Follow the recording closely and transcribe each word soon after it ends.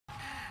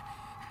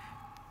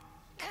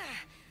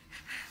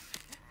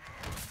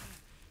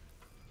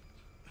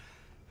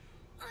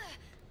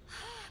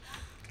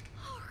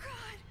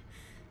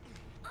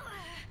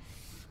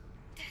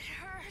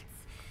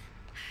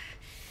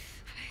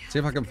See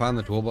if I can find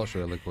the toolbox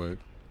really quick.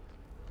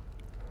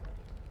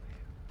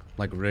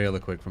 Like really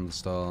quick from the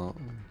start.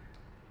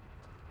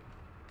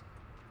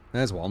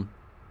 There's one.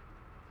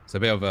 It's a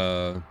bit of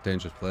a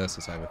dangerous place,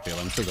 this I have a feel.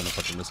 I'm still gonna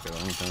fucking risk it, I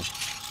don't care.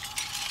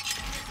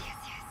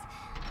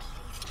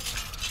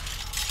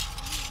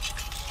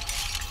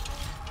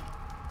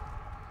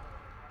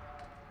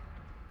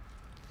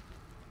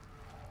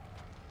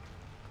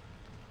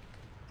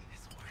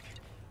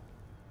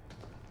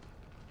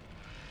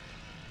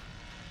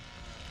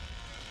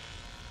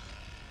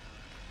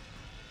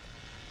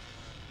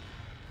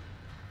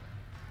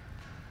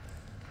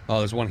 Oh,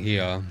 there's one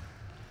here.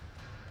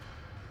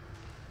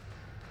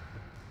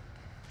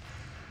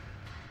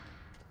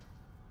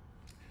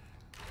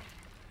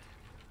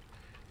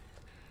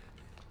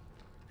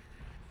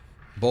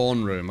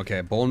 Bone room. Okay,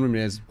 bone room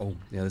is... Oh,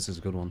 yeah, this is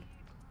a good one.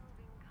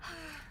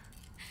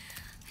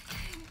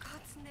 In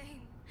God's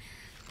name,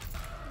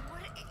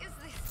 what is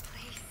this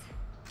place?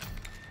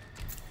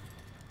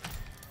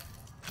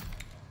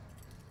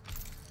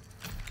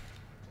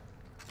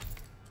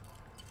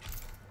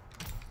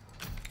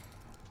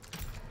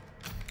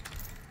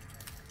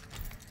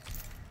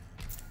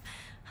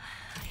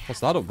 What's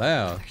that up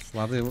there?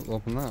 Why have they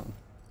opened that?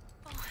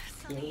 Oh,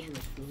 Sonny, thank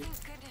goodness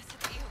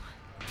it's you.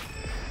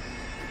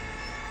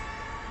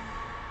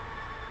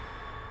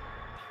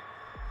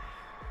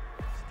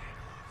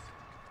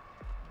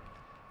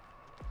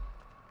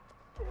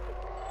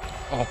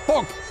 Oh,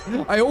 fuck!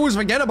 I always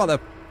forget about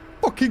that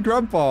fucking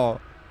grandpa.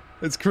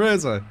 It's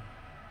crazy.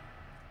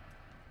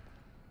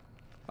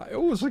 I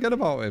always forget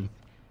about him.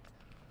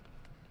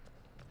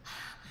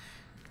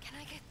 Can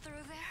I get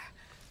through there?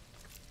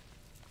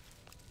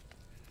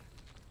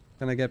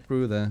 Can I get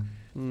through there?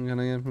 Can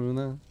I get through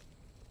there?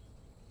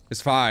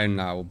 It's fine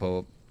now,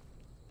 but...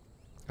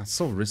 That's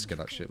so risky,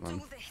 that shit, man.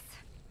 Do this.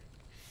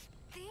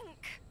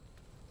 Think.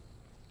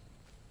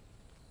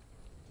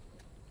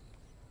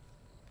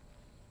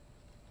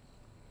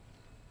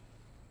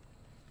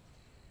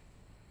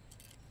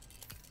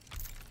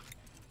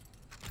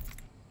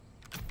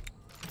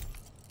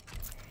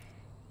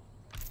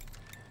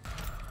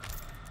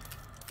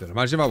 Dude,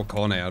 imagine if I were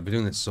Cornet, I'd be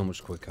doing this so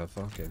much quicker.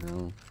 Fucking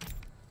hell.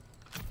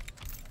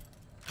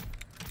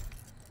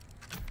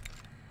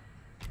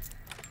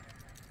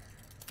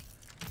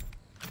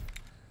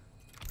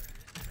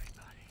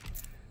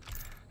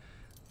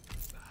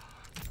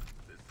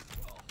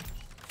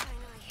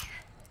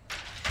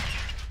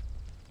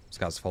 This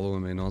guy's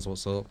following me, knows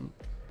what's up.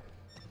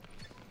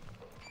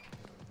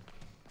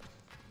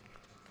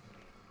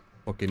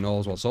 Fucking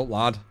knows what's up,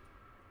 lad.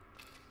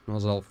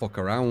 Knows I'll fuck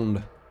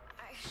around.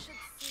 I should see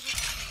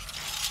this.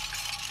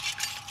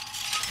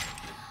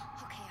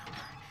 Okay,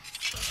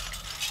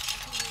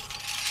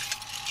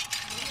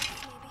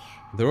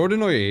 maybe. They're already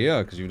know you're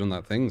here because you've done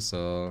that thing,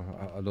 so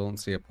I don't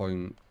see a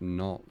point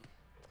not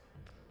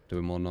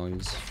doing more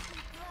noise.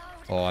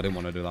 Oh, I didn't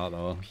want to do that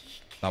though.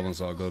 That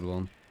one's not a good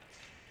one.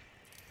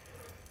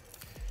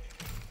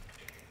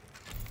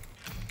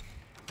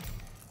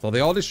 Well, they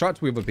all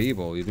distract with other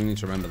people. You do need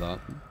to remember that.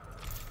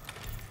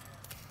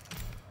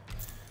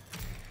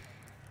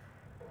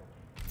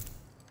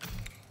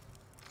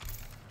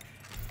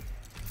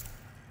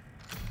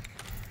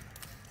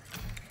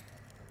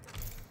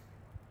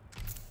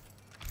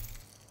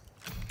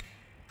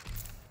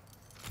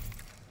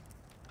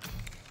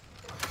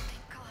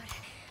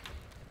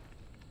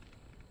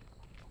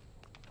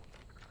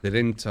 They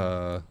didn't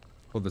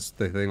put the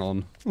thing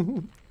on.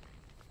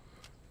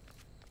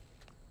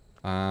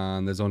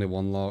 And there's only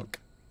one lock.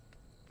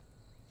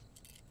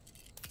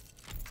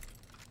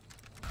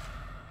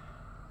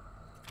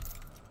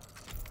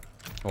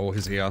 Oh,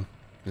 he's here.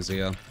 He's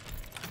here.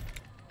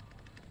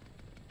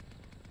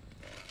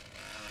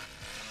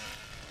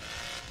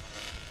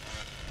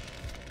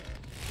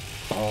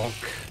 Fuck.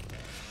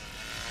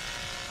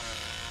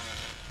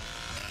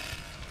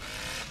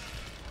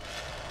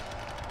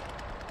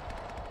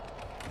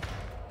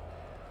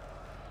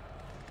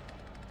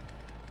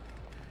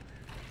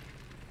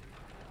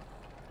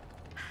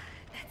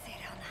 That's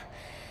it, Anna.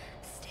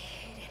 Stay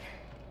hidden.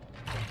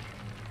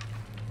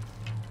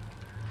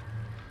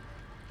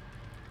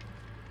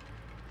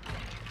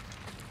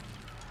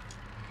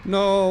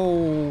 No,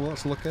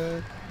 let's look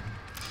at.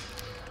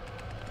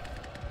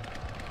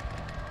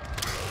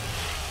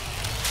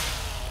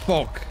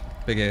 Fuck,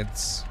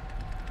 bigots.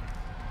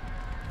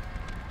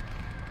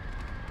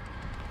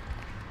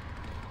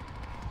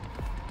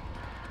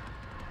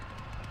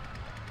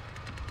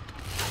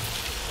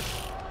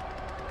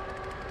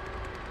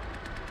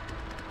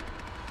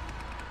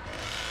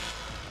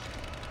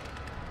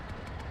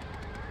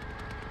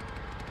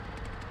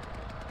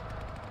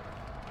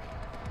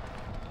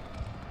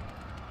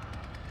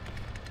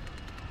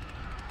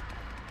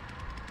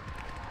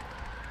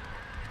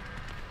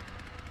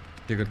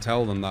 You could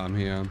tell them that I'm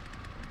here.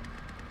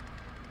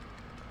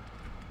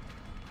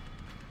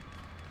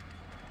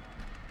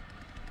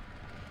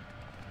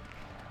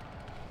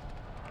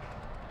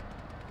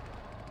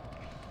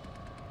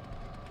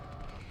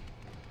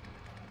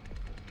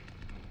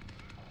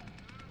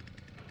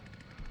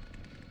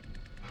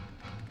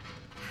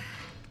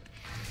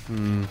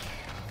 Hmm.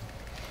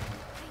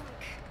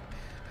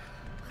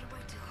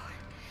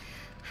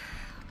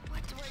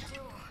 What do I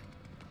do?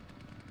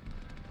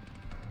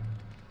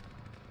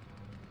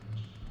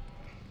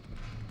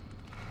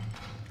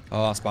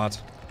 Oh, that's bad.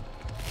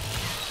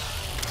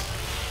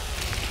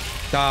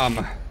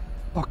 Damn.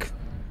 Fuck.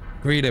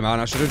 Greedy, man.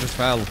 I should have just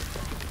fell.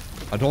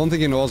 I don't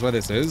think he knows where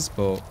this is,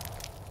 but...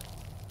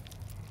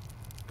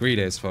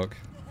 Greedy as fuck.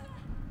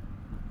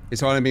 You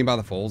see what I mean by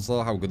the falls,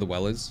 though? How good the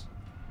well is?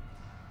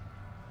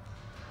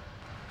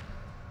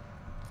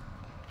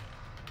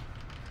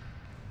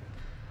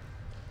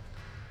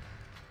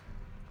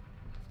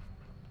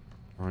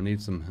 I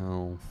need some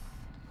health.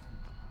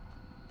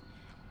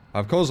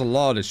 I've caused a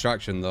lot of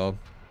distraction, though.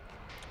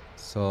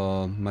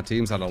 So, my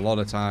team's had a lot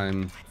of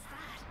time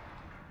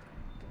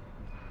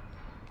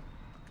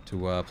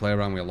to play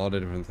around with a lot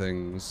of different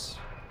things.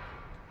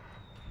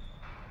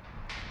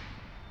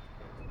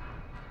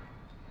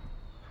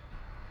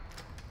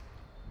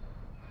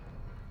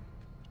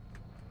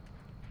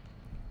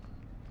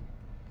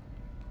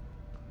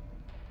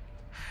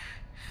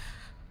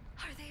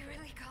 Are they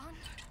really gone?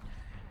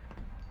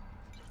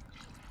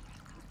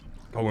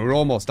 Oh, we were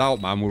almost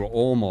out, man. We were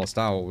almost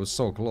out. It was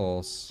so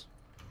close.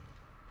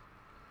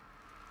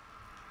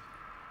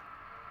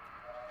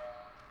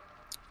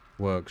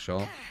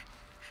 Workshop.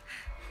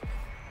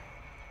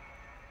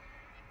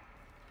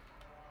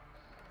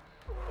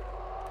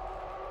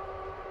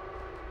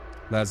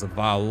 There's a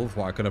valve,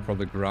 what I could have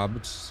probably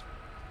grabbed.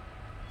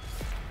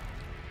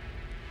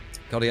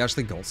 God, he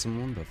actually got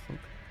someone, the fuck?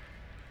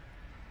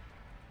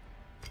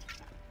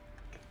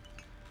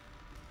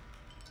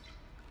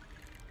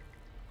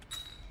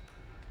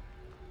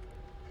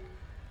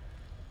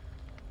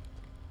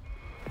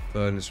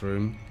 Furnace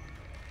room.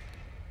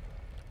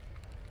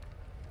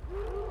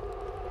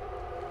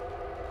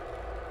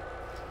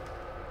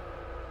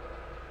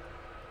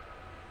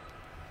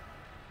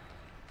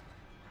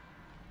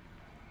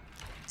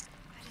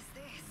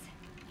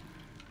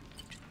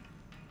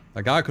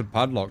 A guy could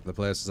padlock the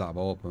places that I've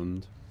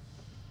opened.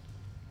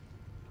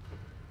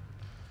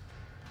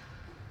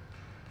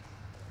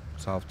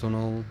 South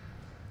tunnel.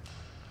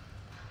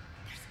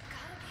 There's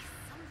gotta be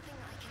something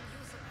I can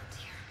use around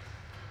here.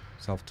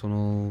 South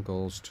tunnel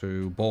goes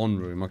to Bone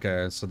room.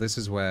 Okay, so this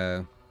is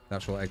where the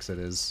actual exit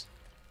is.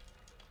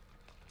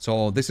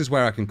 So this is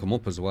where I can come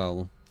up as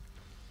well.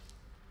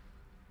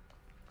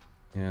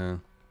 Yeah.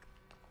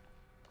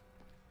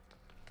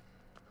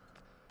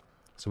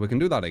 So we can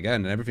do that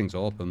again, and everything's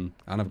open,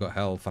 and I've got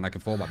health, and I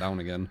can fall back down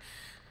again.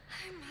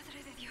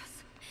 Madre de Dios.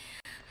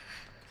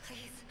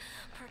 Please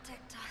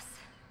protect us.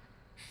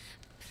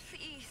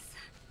 Please.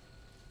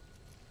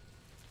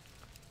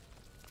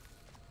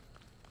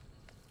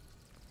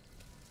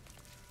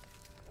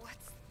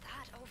 What's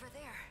that over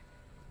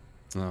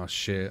there? Oh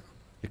shit.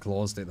 He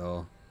closed it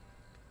though.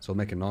 So it'll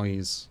make a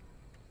noise.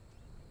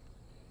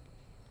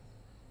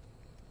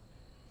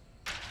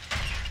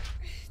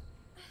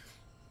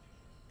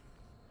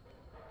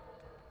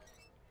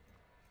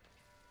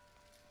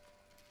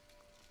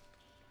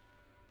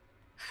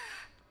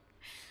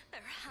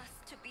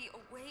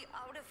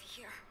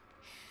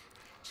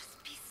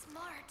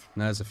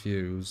 There's a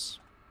fuse.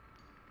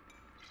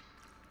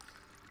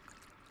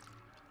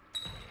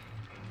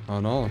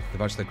 Oh no,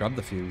 they've actually grabbed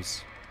the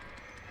fuse.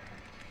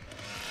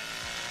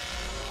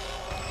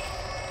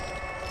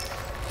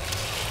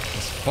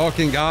 This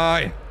fucking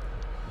guy!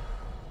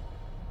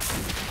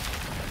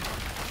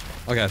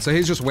 Okay, so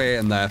he's just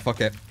waiting there. Fuck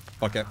it.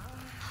 Fuck it.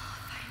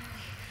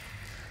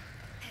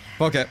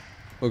 Fuck it.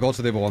 We'll go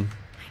to the other one.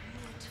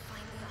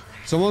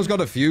 Someone's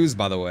got a fuse,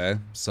 by the way,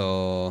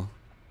 so...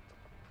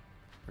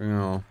 You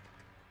know...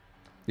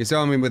 You see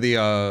what I mean with the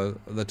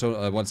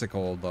what's it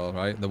called though,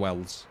 right? The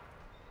wells.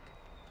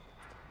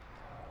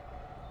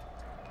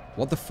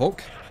 What the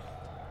fuck?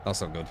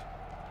 That's not good.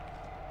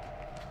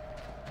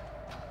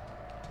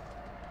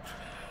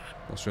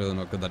 That's really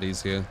not good that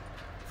he's here.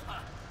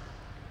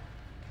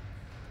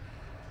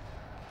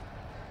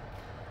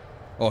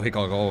 Oh, he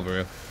can't go over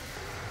here.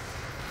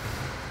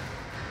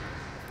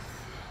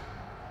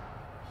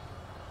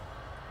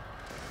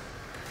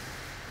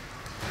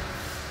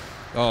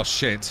 Oh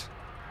shit.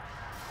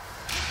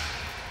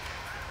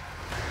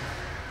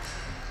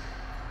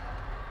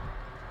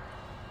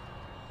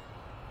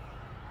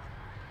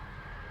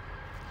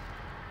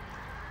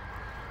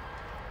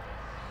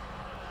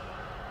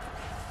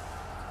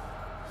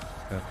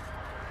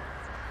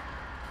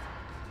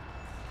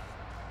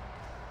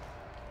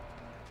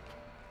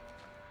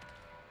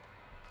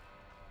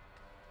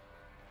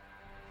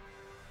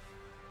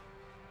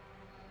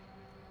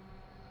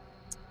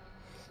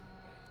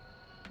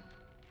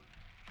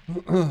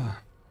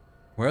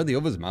 Where are the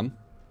others, man?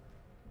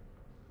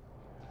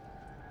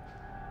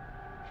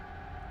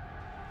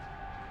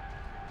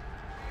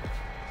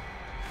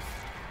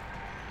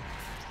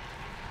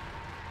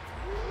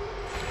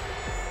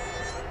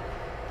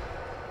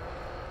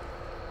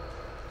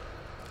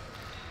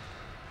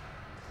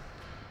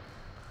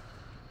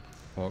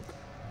 Fuck.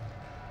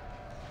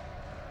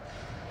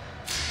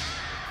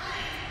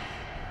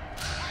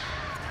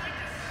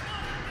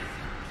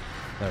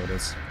 There it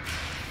is.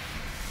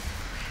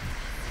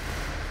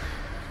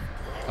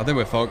 I think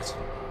we're fucked.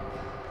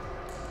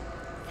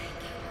 Thank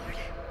you, Lord.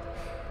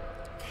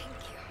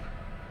 Thank you.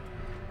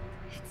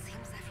 It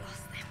seems I've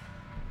lost them.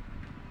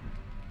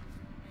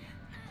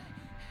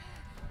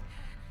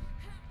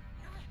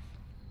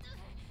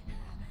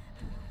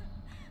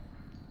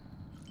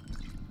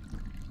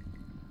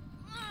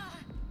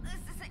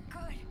 This isn't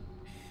good.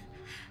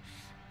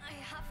 I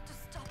have to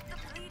stop the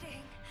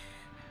bleeding.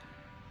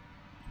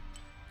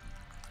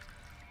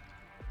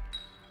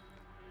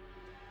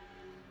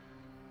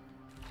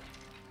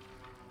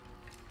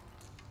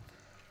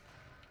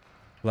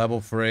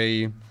 Level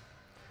 3.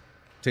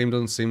 Team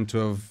doesn't seem to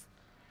have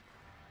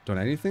done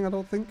anything, I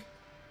don't think.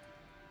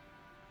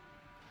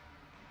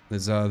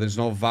 There's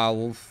no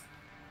valve.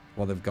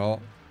 What they've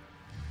got.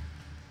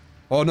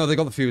 Oh no, they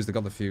got the fuse, they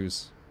got the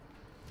fuse.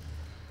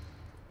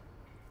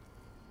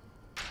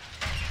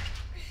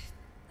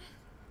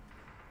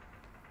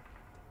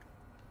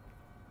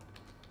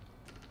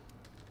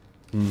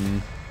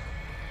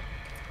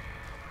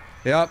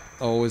 Yep,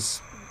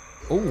 always.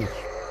 Oh,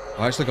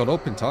 I actually got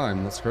up in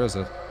time. That's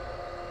crazy.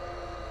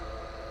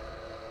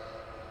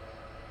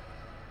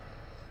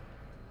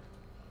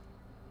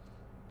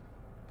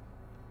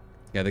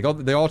 Yeah,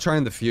 they're all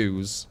trying the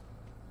fuse.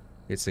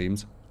 It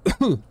seems.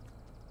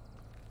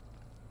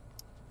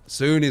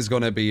 Soon is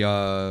gonna be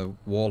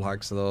wall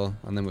hacks though,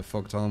 and then we're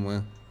fucked, aren't we?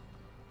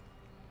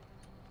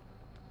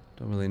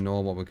 Don't really know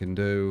what we can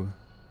do,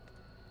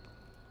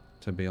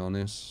 to be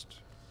honest.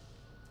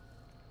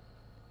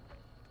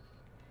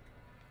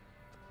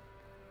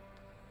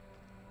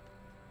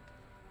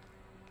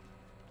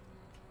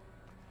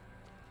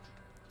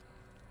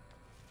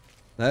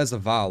 There's a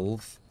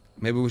valve.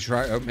 Maybe we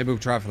try. Maybe we'll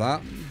try for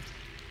that.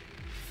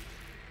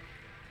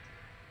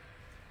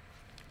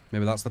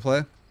 Maybe that's the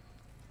play.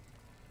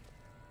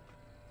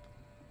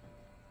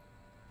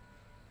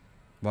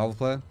 Valve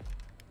play.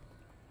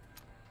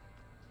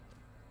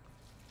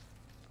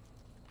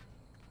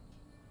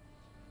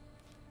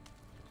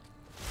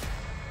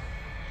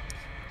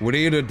 We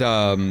needed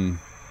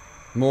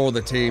more of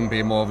the team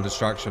being more of a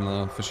distraction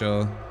though, for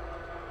sure.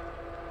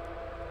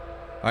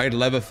 I had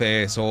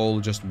Leatherface all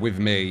just with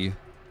me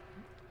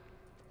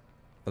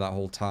for that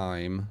whole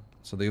time.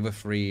 So the other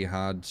 3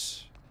 had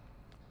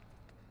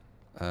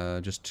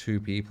just 2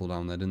 people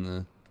down there, didn't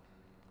they?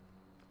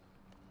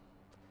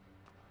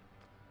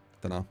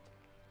 Dunno.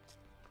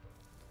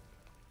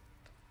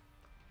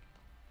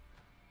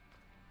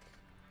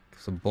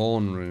 So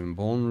Bone Room.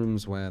 Bone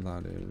Room's where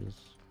that is.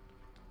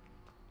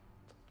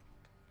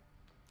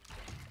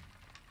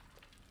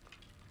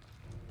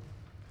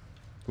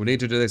 We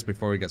need to do this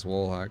before he gets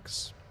wall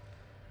hacks.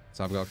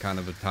 So I've got kind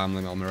of a time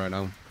limit on me right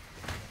now.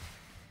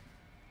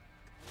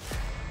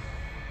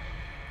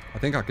 I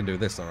think I can do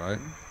this, alright?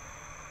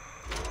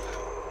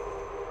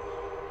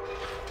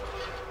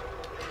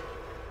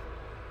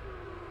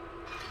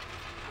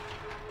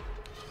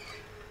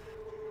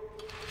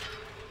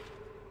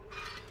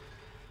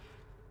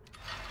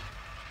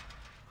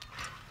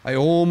 I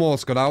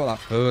almost got out of that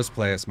first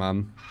place,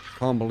 man.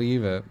 Can't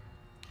believe it.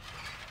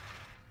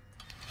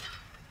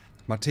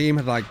 My team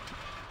had like...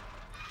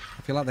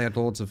 I feel like they had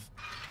loads of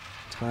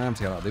time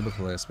to get out of the other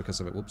place because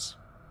of it. Whoops.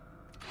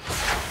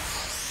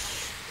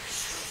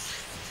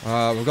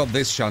 We've got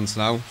this chance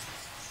now.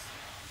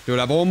 Dude,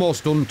 I've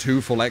almost done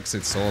 2 full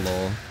exits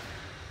solo.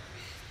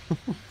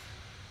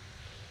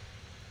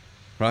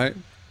 Right?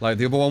 Like,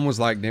 the other one was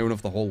like near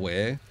enough the whole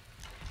way.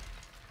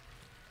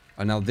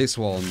 And now this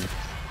one...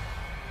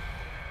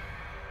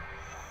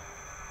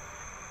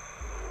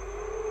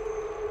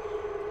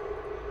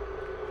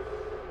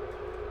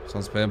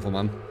 Sounds painful,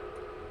 man.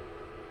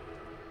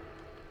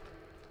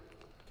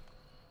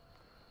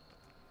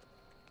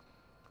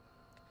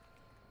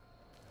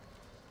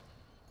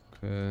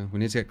 Okay, we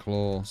need to get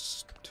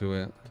close to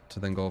it to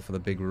then go for the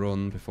big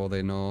run before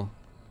they know.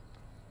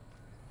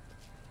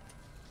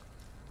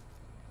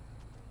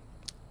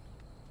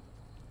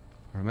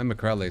 I remember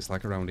correctly, it's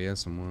like around here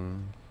somewhere.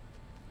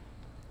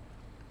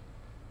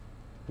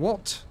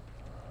 What?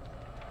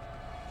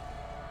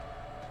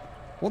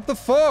 What the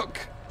fuck?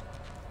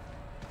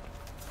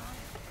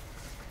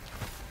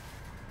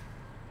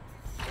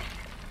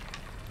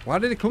 Why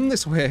did it come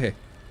this way?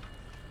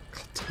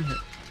 God damn it.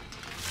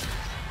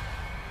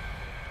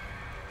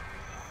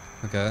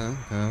 Okay.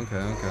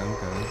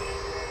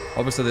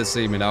 Obviously they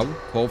see me now.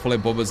 Hopefully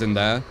Bubba's in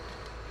there.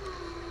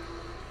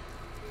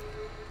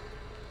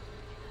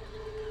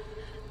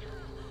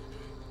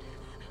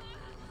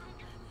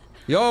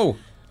 Yo!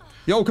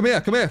 Yo, come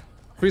here.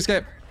 Free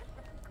escape.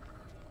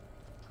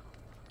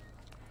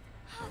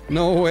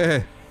 No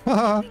way.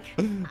 Well,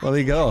 there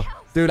you go.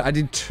 Dude, I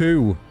did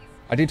 2.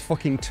 I did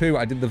fucking 2.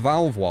 I did the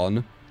valve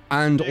one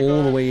and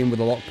all the way in with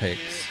the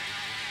lockpicks.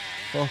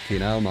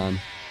 Fucking hell, man.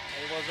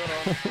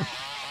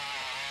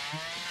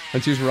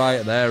 And she's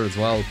right there as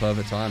well.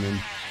 Perfect timing.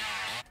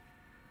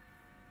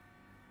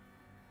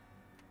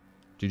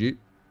 GG.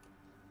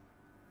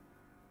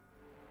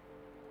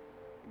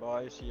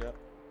 Bye, see ya.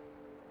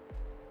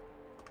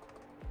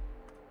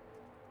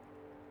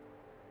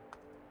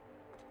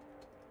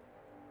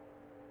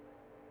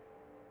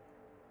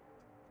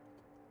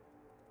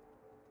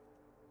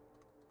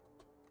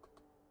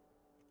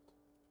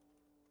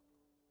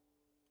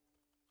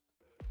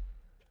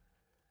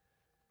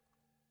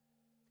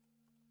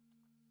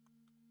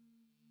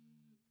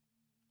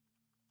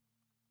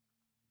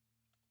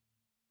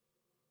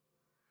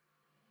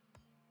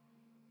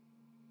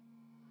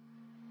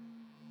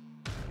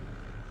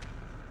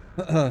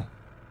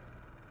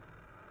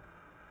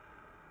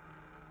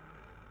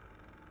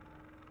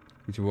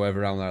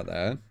 Whichever around out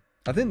there.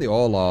 I think they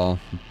all are,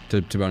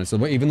 to be honest.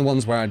 Even the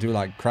ones where I do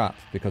like crap,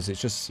 because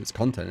it's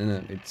content,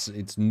 isn't it?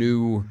 It's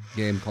new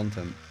game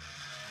content.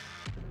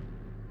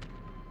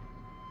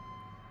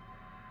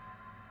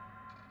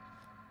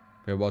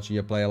 If you're watching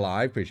you play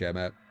live, appreciate it,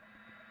 mate.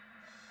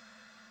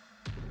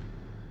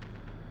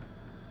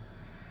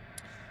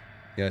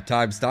 Yeah,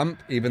 timestamp,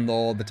 even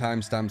though the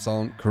timestamps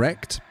aren't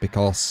correct,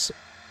 because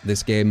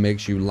this game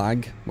makes you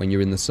lag when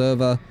you're in the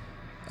server.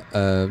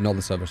 Not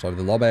the server, sorry,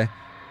 the lobby.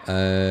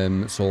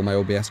 So my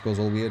OBS goes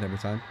all weird every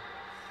time.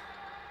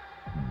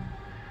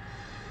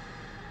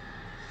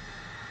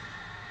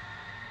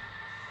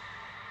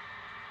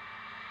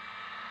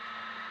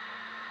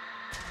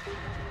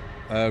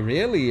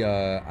 Really,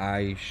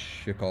 I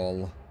should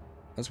call.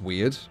 That's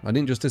weird. I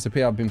didn't just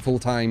disappear. I've been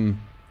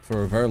full-time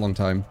for a very long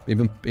time,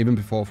 even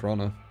before For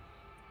Honor.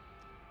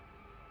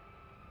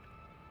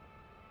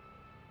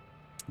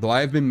 Though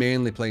I've been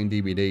mainly playing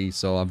DVD,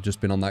 so I've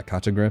just been on that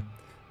category.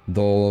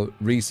 Though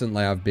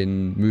recently I've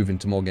been moving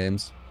to more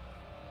games.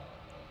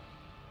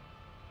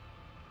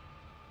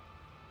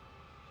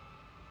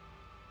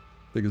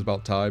 I think it's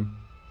about time.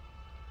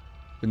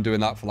 Been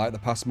doing that for like the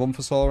past month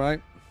or so,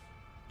 right?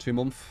 2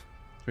 months?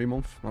 3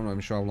 months? I'm not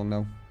even sure how long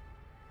now.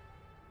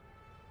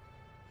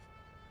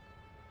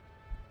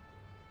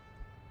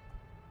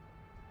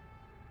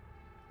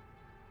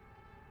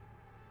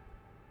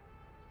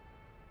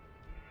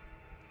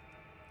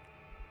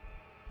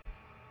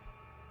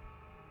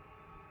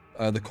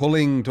 The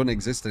culling doesn't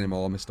exist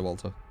anymore, Mr.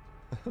 Walter.